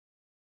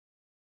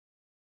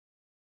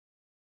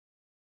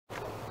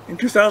In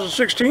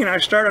 2016, I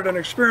started an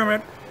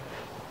experiment.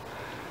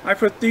 I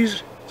put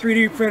these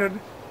 3D printed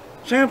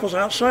samples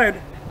outside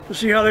to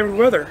see how they would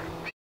weather.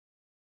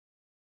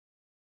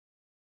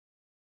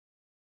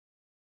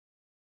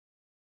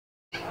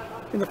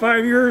 In the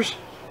 5 years,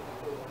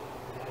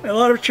 a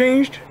lot have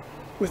changed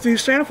with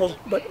these samples,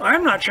 but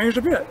I'm not changed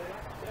a bit.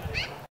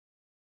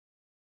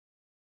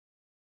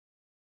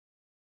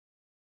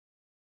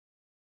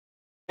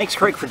 Thanks,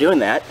 Craig, for doing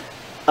that.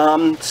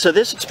 So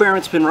this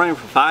experiment's been running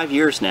for 5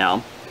 years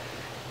now,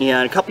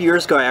 and a couple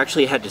years ago I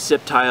actually had to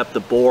zip tie up the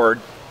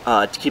board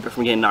to keep it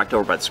from getting knocked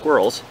over by the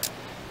squirrels.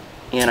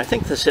 And I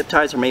think the zip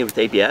ties are made with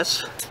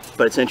ABS,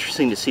 but it's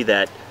interesting to see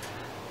that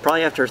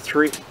probably after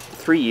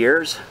three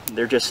years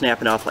they're just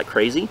snapping off like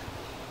crazy.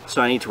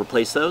 So I need to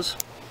replace those.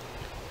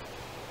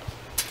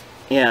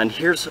 And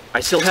I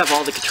still have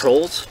all the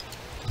controls.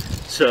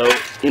 So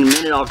in a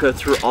minute I'll go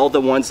through all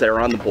the ones that are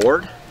on the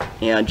board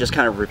and just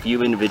kind of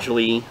review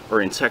individually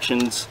or in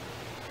sections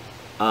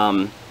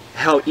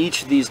how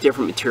each of these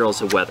different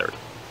materials are weathered.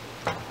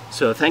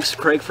 So thanks to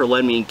Craig for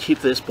letting me keep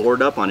this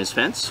board up on his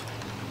fence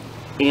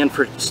and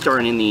for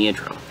starting in the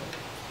intro.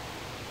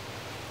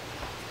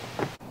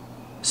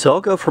 So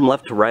I'll go from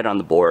left to right on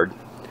the board.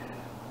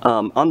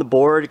 On the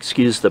board,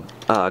 excuse the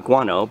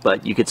guano,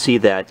 but you could see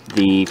that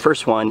the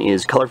first one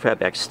is ColorFabb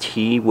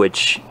XT,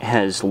 which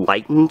has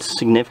lightened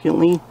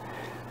significantly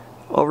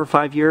over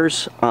 5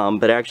 years,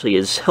 but actually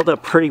is held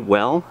up pretty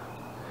well.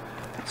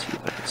 Let's see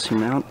if I can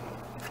zoom out.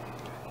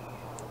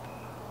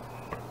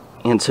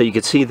 And so you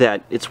can see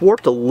that it's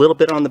warped a little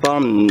bit on the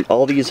bottom, and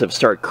all these have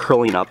started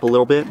curling up a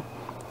little bit,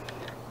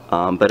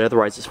 but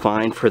otherwise it's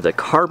fine. For the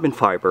carbon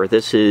fiber,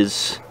 this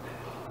is,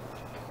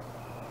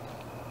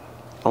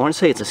 I want to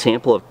say it's a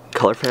sample of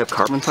ColorFabb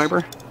carbon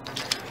fiber,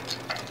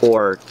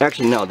 or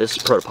actually no, this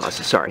is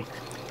ProtoPasta, sorry.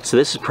 So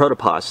this is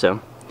ProtoPasta.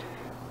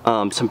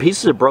 Some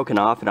pieces are broken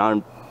off,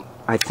 and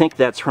I think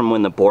that's from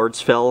when the board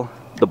fell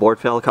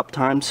a couple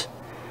times.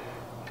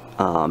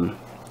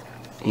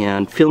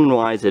 And feeling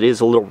wise, it is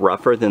a little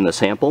rougher than the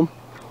sample,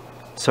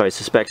 so I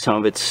suspect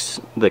some of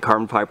the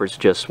carbon fibers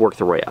just work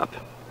their way up.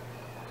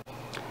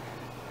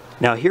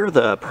 Now here are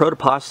the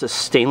ProtoPasta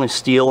stainless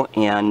steel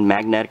and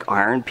magnetic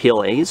iron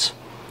PLAs.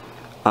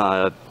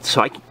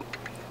 So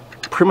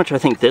pretty much I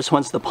think this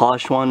one's the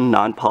polished one,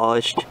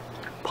 non-polished,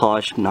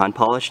 polished,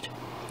 non-polished.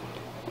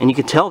 And you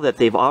can tell that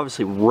they've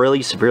obviously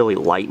really severely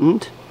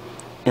lightened,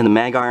 and the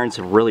mag irons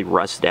have really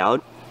rusted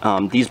out.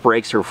 These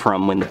breaks are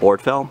from when the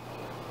board fell.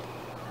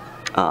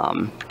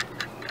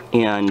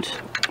 And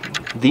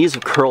these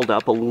have curled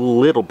up a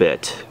little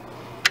bit,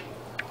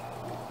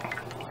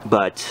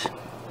 but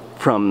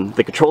from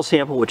the control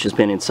sample, which has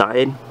been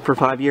inside for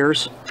 5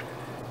 years,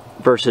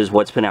 versus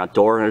what's been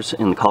outdoors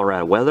in the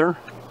Colorado weather,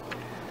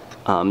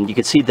 you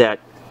can see that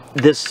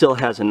this still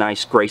has a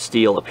nice gray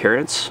steel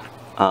appearance,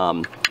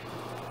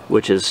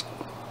 which is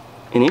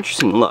an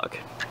interesting look.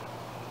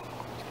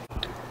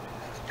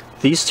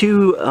 These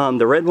two,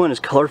 the red one is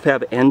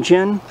ColorFabb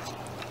Ngen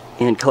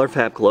and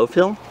ColorFabb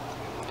GlowFill.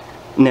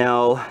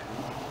 Now,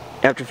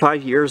 after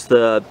 5 years,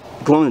 the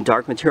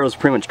glow-in-the-dark material is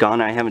pretty much gone.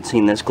 I haven't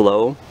seen this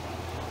glow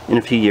in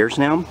a few years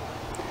now.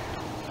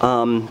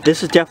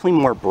 This is definitely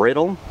more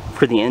brittle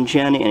for the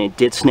Ngen, and it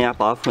did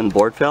snap off when the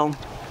board fell.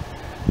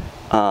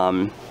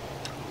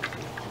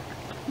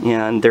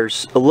 And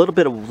there's a little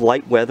bit of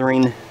light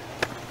weathering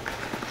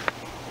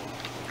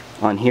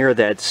on here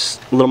that's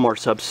a little more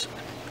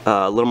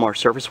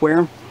surface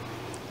wear.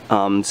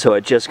 So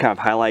it just kind of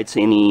highlights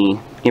any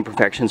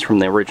imperfections from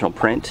the original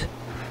print.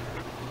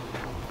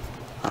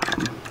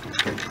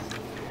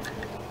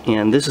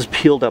 And this is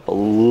peeled up a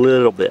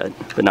little bit,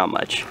 but not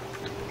much.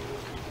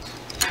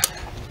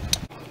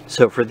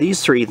 So for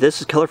these three,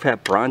 this is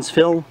ColorFabb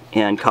BronzeFill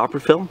and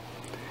CopperFill.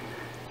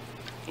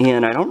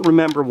 And I don't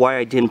remember why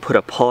I didn't put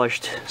a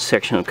polished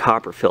section of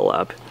CopperFill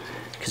up,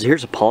 because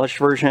here's a polished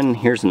version,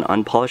 here's an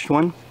unpolished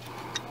one.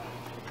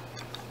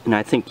 And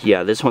I think,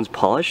 yeah, this one's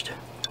polished,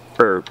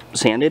 or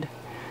sanded.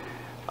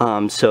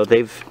 So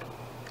they've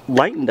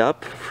lightened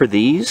up for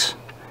these.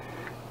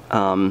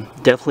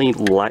 Definitely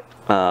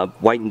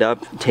whitened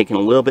up, taking a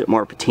little bit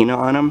more patina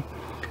on them.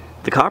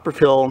 The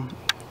CopperFill,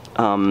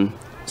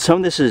 some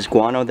of this is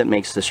guano that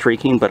makes the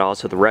streaking, but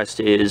also the rest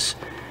is,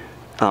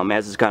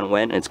 as it's gotten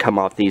wet and it's come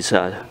off these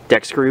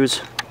deck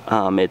screws,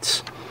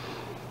 it's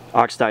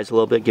oxidized a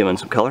little bit, giving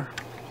some color.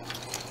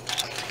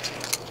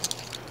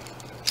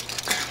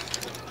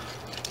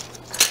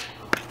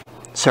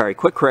 Sorry,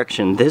 quick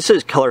correction. This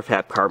is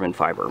ColorFabb carbon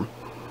fiber,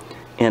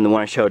 and the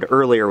one I showed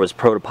earlier was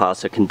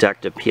ProtoPasta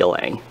Conductive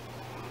PLA.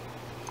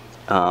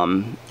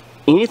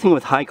 Anything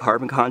with high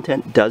carbon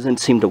content doesn't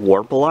seem to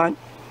warp a lot,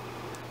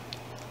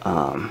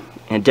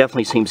 and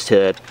definitely seems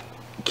to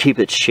keep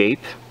its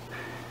shape.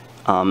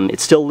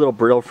 It's still a little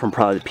brittle from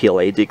probably the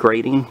PLA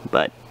degrading,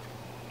 but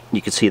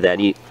you can see that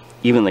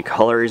even the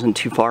color isn't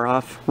too far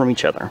off from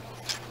each other.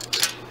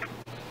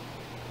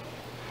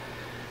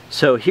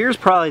 So here's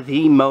probably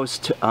the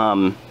most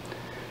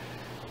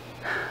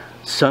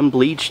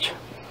sun-bleached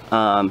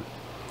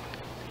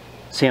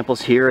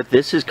samples here.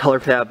 This is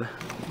ColorFabb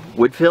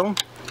WoodFill,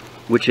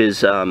 which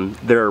is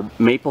their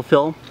maple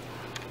fill,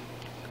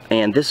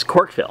 and this is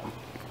CorkFill.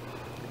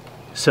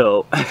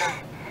 So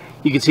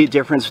you can see the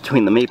difference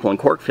between the maple and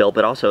CorkFill,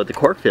 but also the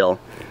CorkFill,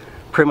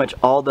 pretty much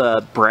all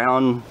the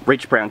brown,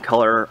 rich brown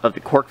color of the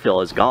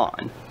CorkFill is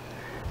gone.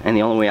 And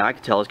the only way I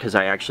could tell is because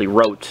I actually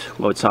wrote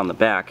what's on the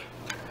back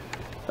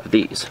of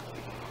these.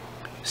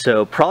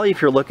 So probably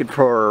if you're looking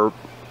for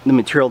the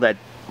material that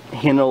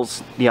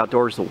handles the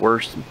outdoors the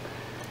worst,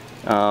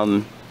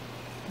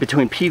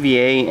 between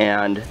PVA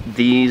and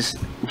these,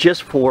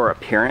 just for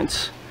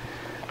appearance,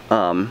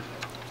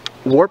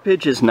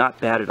 warpage is not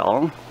bad at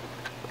all.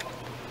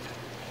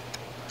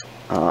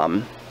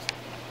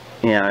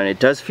 And it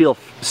does feel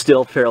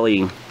still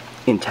fairly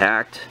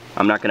intact.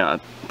 I'm not going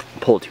to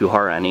pull too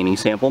hard on any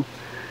sample.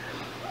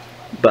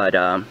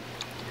 But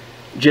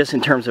just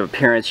in terms of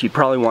appearance, you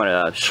probably want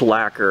to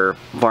shellac or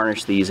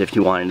varnish these if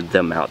you wanted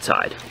them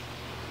outside.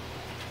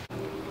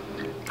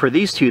 For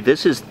these two,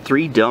 this is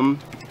 3 Dumb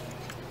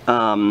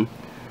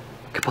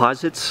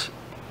composites.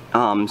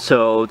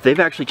 So they've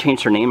actually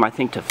changed their name, I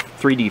think, to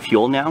 3D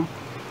Fuel now.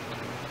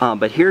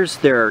 But here's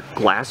their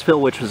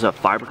Glassfill, which was a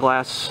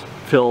fiberglass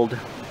filled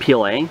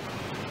PLA.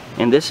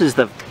 And this is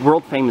the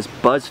world famous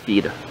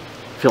BuzzFeed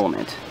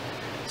filament.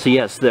 So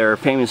yes, their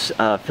famous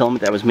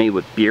filament that was made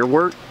with beer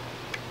wort.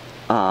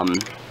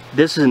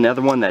 This is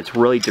another one that's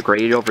really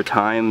degraded over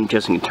time,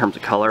 just in terms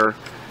of color.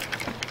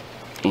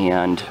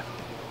 And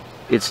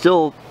it's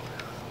still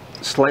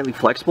slightly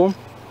flexible.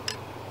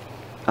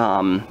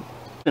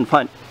 It's been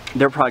fun.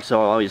 Their products have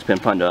always been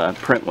fun to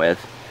print with.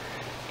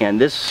 And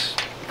this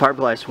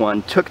fiberglass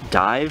one took a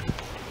dive.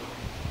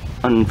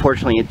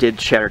 Unfortunately, it did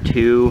shatter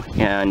too,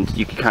 and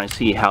you can kind of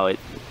see how it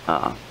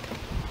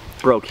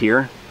broke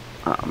here.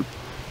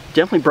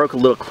 Definitely broke a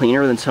little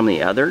cleaner than some of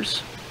the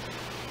others.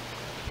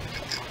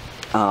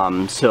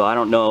 So I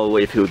don't know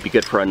if it would be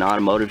good for an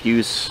automotive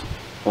use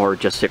or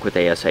just stick with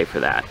ASA for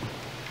that.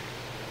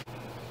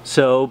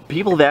 So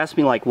people have asked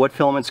me, like, what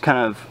filaments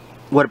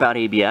what about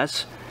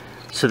ABS?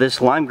 So this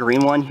lime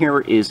green one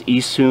here is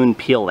eSun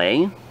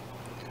PLA,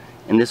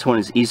 and this one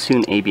is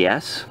eSun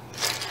ABS.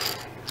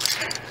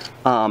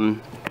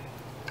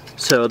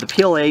 So the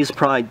PLA is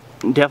probably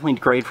definitely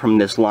degrade from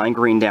this lime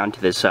green down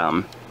to this, I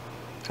don't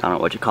know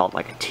what you call it,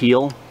 like a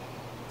teal.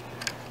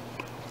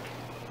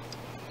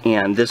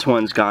 And this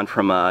one's gone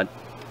from a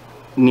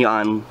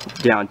neon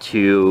down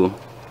to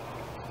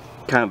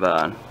kind of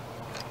a,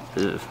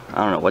 I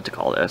don't know what to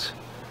call this,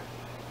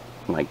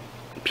 like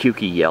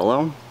pukey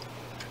yellow.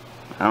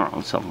 I don't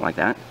know, something like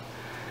that.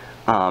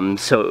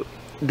 So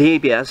the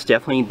ABS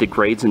definitely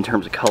degrades in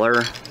terms of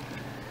color.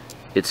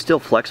 It's still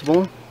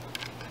flexible.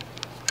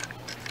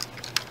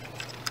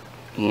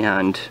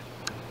 And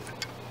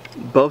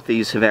both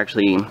these have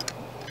actually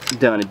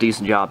done a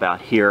decent job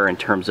out here in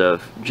terms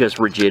of just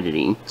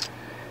rigidity.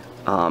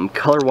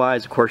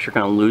 Color-wise, of course, you're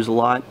going to lose a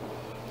lot.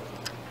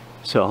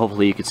 So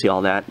hopefully you can see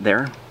all that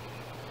there.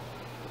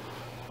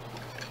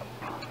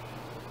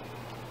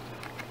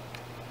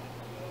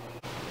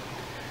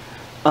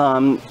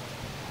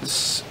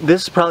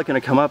 This is probably going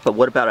to come up, but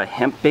what about a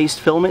hemp-based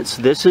filaments?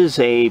 This is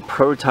a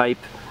prototype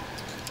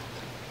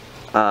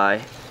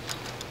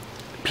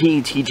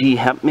PETG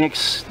hemp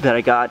mix that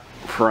I got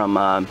from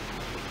a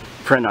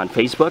friend on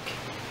Facebook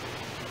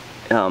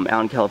out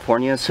in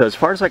California. So as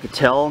far as I could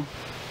tell,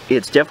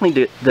 it's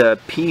definitely the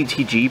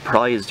PETG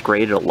probably is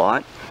degraded a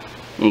lot.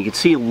 And you can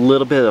see a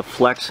little bit of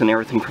flex and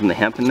everything from the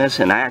hemp in this,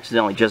 and I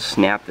accidentally just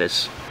snapped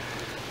this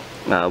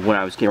when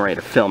I was getting ready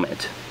to film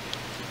it.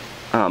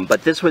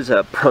 But this was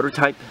a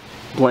prototype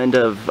blend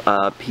of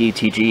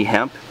PETG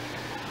hemp.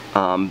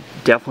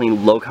 Definitely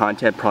low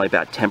content, probably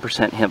about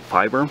 10% hemp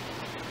fiber.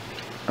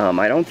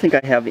 I don't think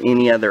I have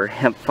any other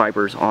hemp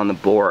fibers on the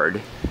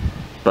board,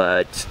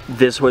 but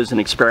this was an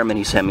experiment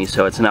he sent me,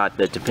 so it's not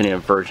the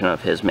definitive version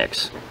of his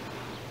mix.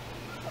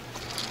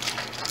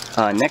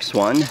 Next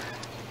one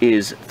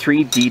is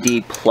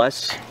 3DD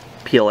Plus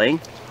PLA,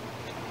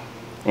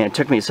 and it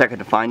took me a second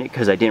to find it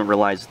because I didn't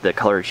realize the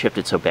color had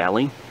shifted so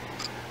badly.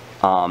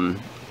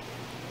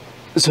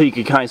 So you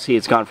can kind of see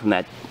it's gone from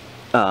that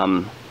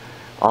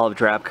olive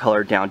drab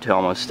color down to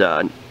almost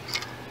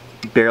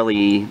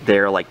barely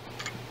there, like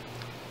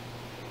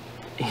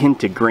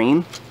hint of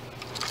green.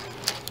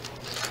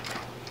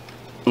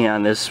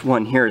 And this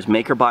one here is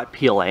MakerBot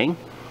PLA.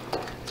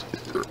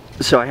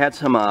 So I had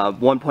some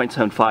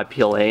 1.75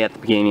 PLA at the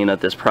beginning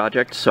of this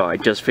project, so I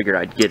just figured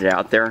I'd get it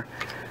out there.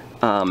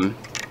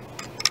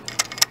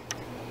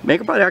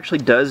 MakerBot actually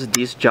does a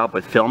decent job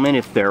with filament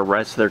if the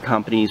rest of their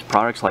company's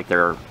products, like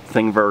their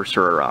Thingiverse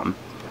or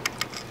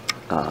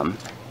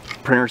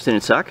printers,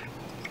 didn't suck.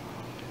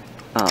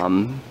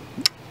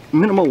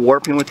 Minimal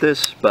warping with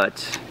this,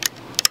 but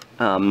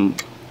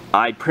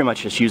I pretty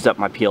much just used up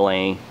my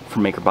PLA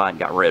from MakerBot and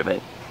got rid of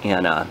it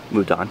and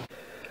moved on.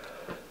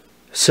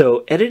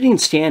 So editing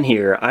Stan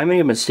here, I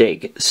made a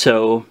mistake.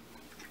 So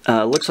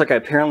looks like I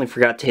apparently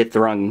forgot to hit the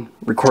wrong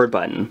record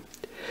button.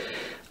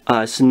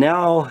 So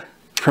now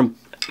from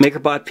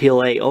MakerBot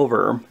PLA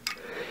over,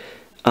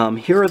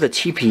 here are the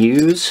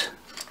TPUs,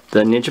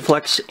 the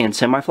NinjaFlex and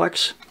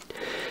SemiFlex.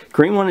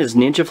 Green one is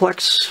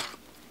NinjaFlex,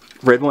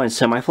 red one is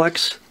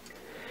SemiFlex.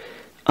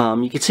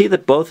 You can see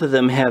that both of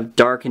them have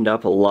darkened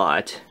up a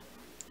lot.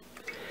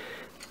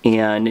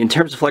 And in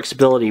terms of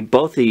flexibility,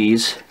 both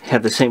these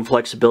have the same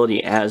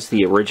flexibility as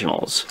the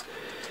originals.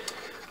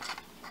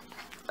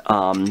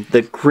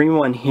 The green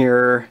one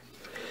here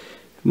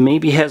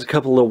maybe has a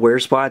couple little wear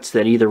spots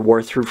that either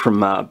wore through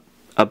from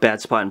a bad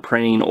spot in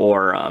printing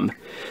or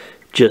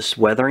just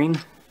weathering.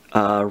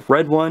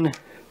 Red one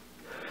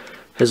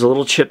has a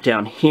little chip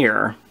down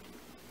here,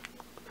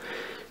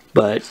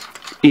 but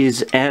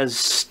is as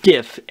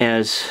stiff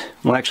as,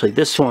 well, actually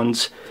this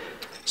one's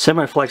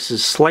SemiFlex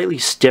is slightly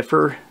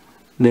stiffer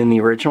than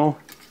the original,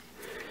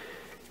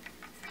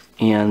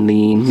 and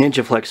the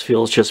NinjaFlex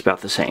feels just about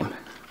the same.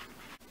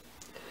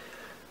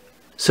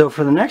 So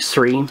for the next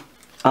three,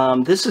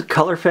 this is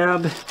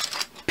ColorFabb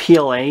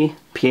PLA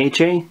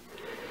PHA,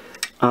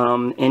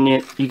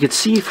 and you can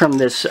see from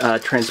this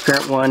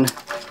transparent one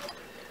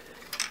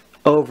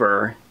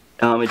over,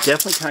 it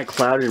definitely kind of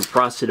clouded and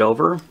frosted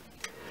over.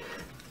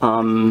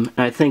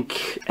 I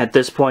think at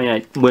this point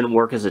it wouldn't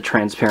work as a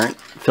transparent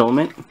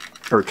filament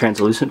or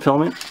translucent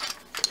filament.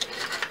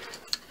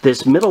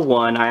 This middle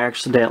one I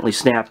accidentally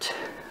snapped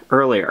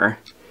earlier.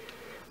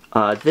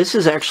 This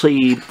is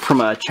actually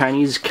from a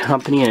Chinese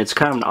company, and it's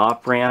kind of an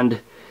off-brand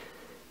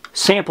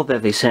sample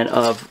that they sent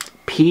of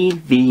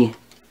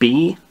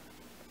PVB,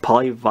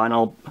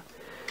 polyvinyl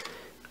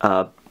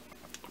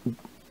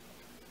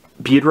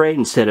butyrate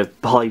instead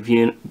of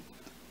polyvinyl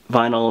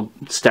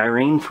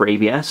styrene for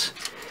ABS.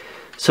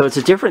 So it's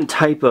a different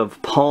type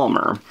of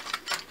polymer,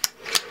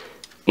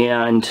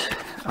 and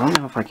I don't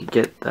know if I could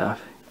get the,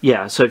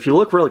 yeah, so if you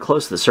look really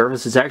close to the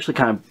surface, it's actually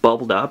kind of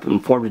bubbled up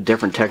and formed a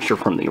different texture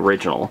from the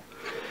original.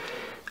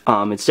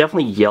 It's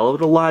definitely yellowed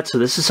a lot, so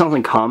this is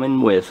something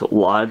common with a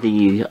lot of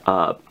the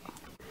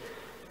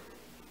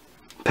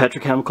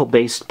petrochemical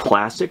based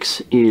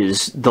plastics,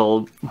 is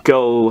they'll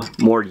go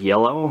more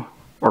yellow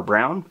or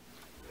brown.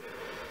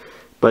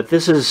 But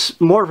this is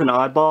more of an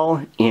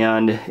oddball,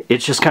 and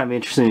it's just kind of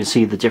interesting to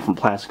see the different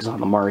plastics on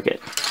the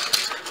market.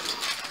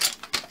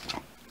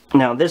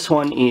 Now this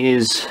one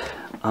is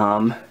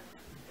from,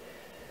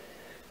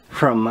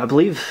 I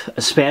believe,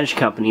 a Spanish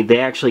company. They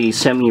actually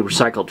sent me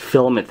recycled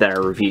filament that I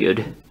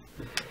reviewed.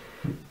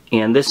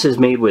 And this is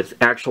made with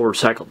actual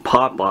recycled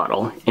pop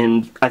bottle.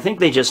 And I think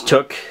they just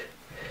took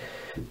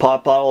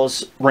pop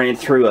bottles, ran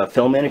through a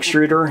filament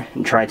extruder,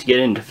 and tried to get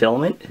it into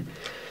filament.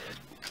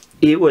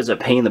 It was a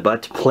pain in the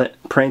butt to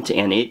print,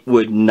 and it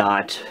would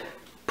not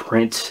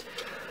print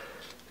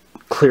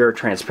clear or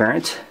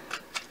transparent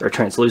or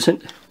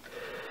translucent.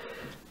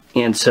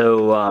 And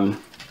so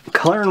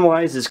coloring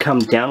wise it's come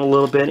down a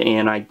little bit,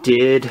 and I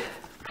did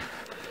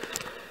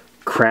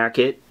crack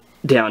it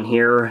down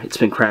here. It's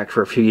been cracked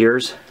for a few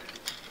years.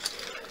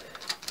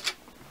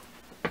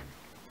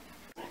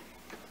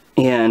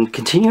 And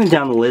continuing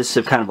down the list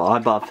of kind of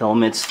oddball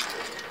filaments,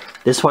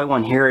 this white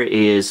one here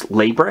is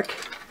Laybrick.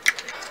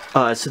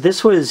 So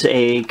this was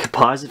a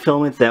composite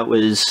filament that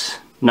was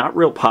not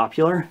real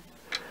popular.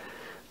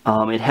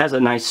 It has a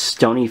nice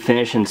stony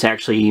finish, and it's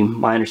actually,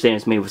 my understanding,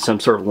 is made with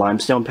some sort of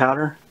limestone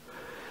powder.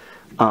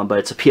 But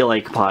it's a PLA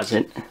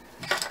composite.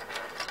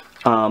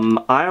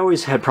 I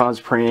always had problems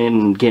printing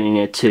and getting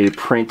it to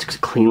print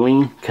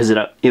cleanly because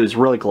it was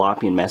really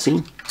gloppy and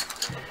messy.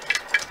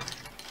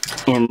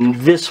 And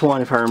this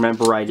one, if I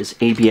remember right, is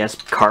ABS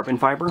carbon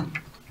fiber.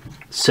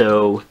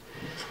 So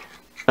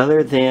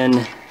other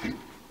than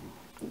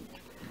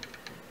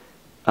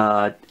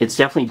it's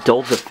definitely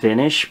dull to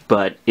finish,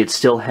 but it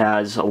still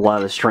has a lot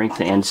of the strength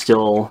and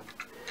still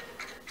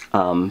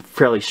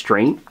fairly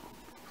straight.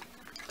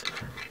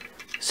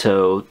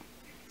 So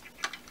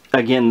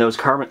again,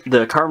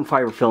 the carbon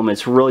fiber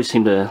filaments really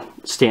seem to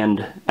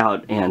stand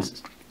out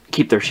and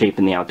keep their shape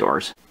in the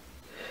outdoors.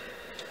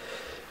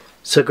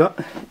 So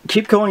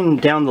keep going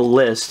down the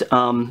list.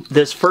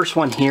 This first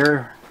one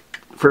here,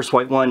 first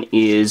white one,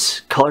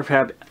 is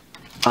ColorFabb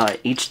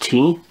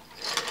HT.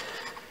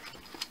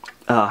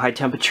 High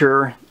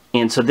temperature,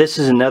 and so this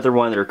is another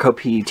one of their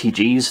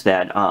CoPETGs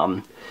that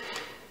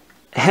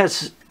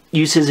has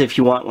uses if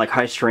you want like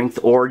high strength,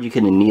 or you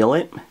can anneal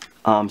it.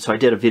 So I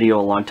did a video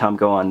a long time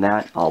ago on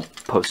that. I'll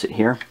post it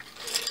here.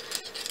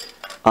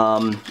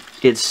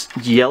 It's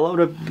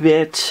yellowed a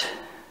bit,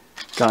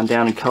 gone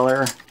down in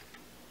color.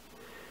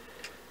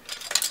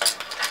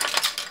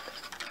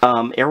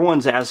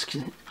 Everyone's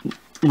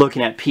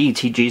looking at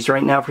PETGs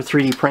right now for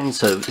 3D printing,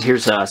 so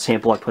here's a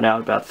sample I put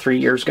out about 3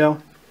 years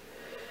ago.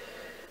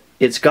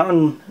 It's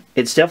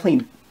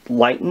definitely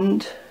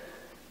lightened,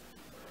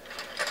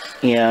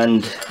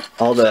 and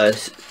all the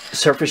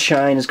surface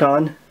shine is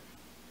gone.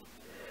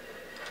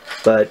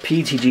 But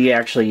PETG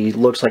actually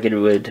looks like it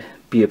would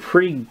be a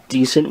pretty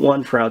decent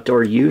one for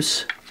outdoor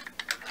use.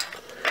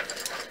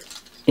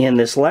 And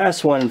this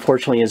last one,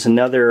 unfortunately, is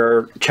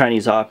another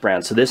Chinese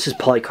off-brand. So this is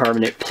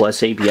polycarbonate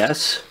plus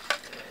ABS.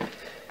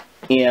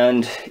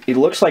 And it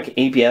looks like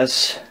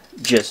ABS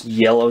just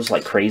yellows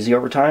like crazy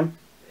over time.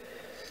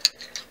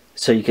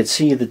 So you can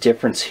see the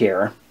difference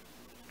here.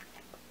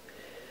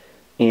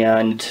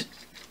 And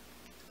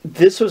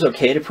This was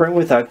okay to print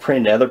with. I've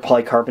printed other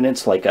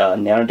polycarbonates like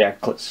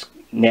Nanodax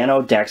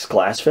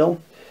Glassfill.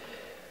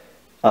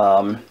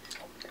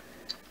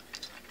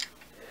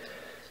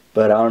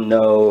 But I don't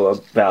know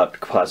about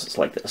composites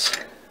like this.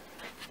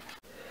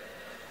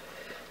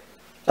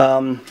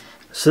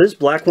 So this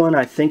black one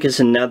I think is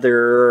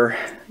another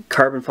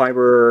carbon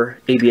fiber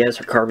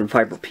ABS or carbon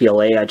fiber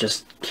PLA. I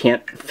just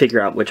can't figure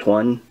out which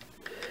one.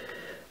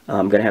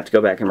 I'm going to have to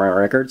go back and run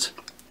records.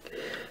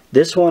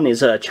 This one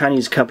is a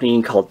Chinese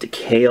company called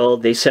Decale.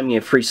 They sent me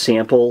a free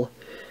sample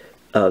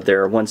of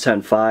their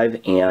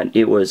 175 and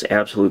it was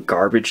absolute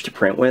garbage to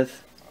print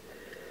with.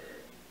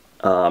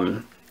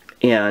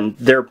 And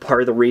they're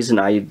part of the reason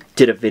I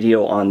did a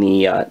video on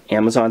the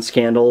Amazon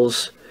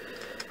scandals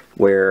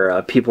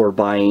where people were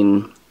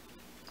buying,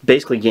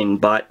 basically getting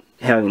bought,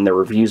 having their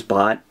reviews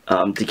bought.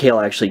 Decale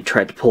actually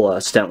tried to pull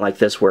a stunt like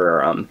this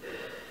where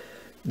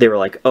they were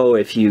like, oh,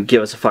 if you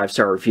give us a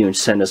 5-star review and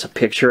send us a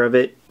picture of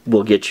it,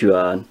 we'll get you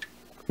a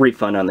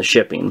refund on the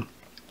shipping.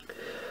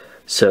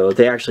 So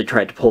they actually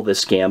tried to pull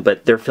this scam,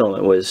 but their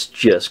filament was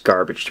just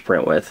garbage to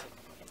print with.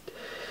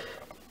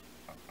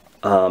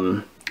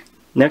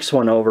 Next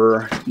one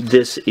over,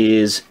 this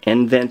is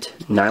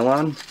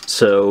nylon.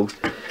 So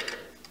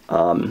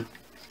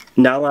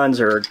nylons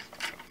are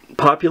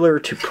popular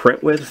to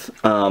print with.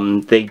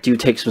 They do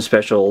take some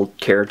special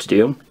care to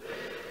do,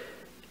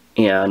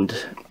 and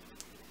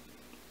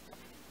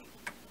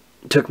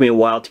it took me a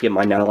while to get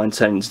my nylon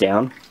settings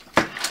down.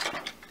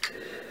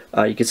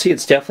 You can see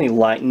it's definitely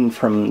lightened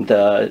from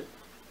the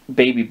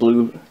baby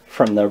blue,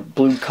 from the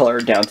blue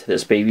color down to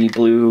this baby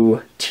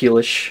blue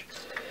tealish,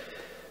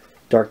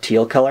 dark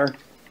teal color.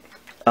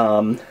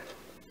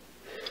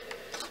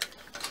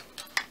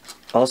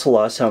 Also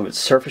lost some of its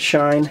surface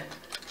shine.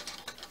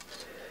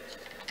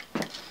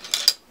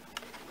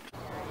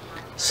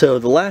 So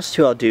the last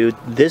two I'll do,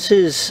 this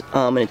is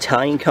an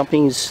Italian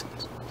company's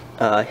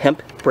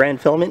hemp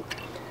brand filament,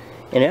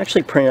 and it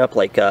actually printed up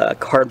like a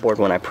cardboard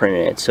when I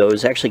printed it, so it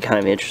was actually kind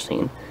of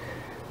interesting.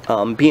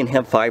 Being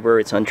hemp fiber,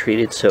 it's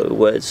untreated, so it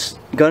was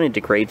going to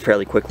degrade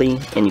fairly quickly,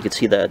 and you can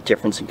see the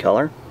difference in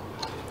color.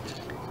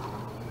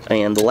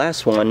 And the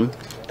last one,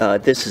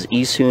 this is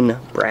eSun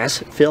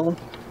BrassFill.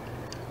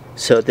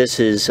 So this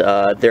is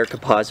their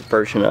composite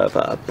version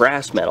of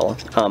brass metal.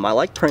 I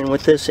like printing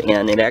with this,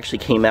 and it actually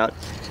came out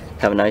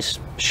have a nice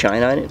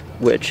shine on it,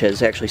 which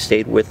has actually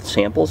stayed with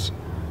samples.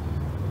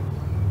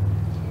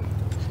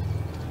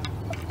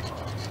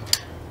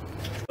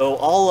 So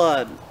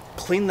I'll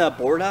clean the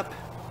board up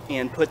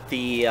and put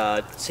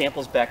the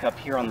samples back up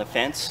here on the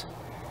fence.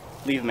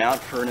 Leave them out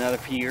for another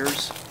few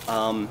years.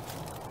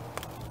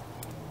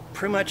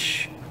 Pretty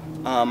much,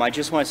 I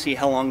just want to see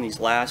how long these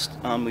last.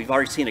 We've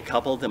already seen a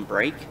couple of them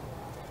break,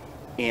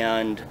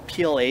 and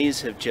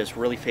PLAs have just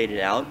really faded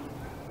out.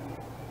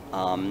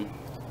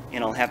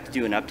 And I'll have to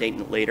do an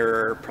update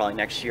later, probably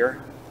next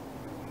year.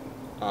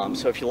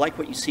 So if you like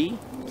what you see,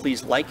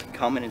 please like,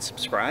 comment, and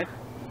subscribe.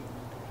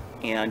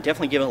 And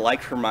definitely give it a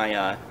like for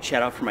my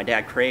shout out for my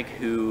dad Craig,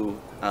 who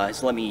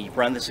has let me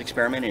run this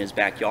experiment in his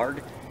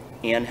backyard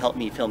and helped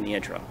me film the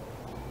intro.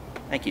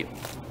 Thank you.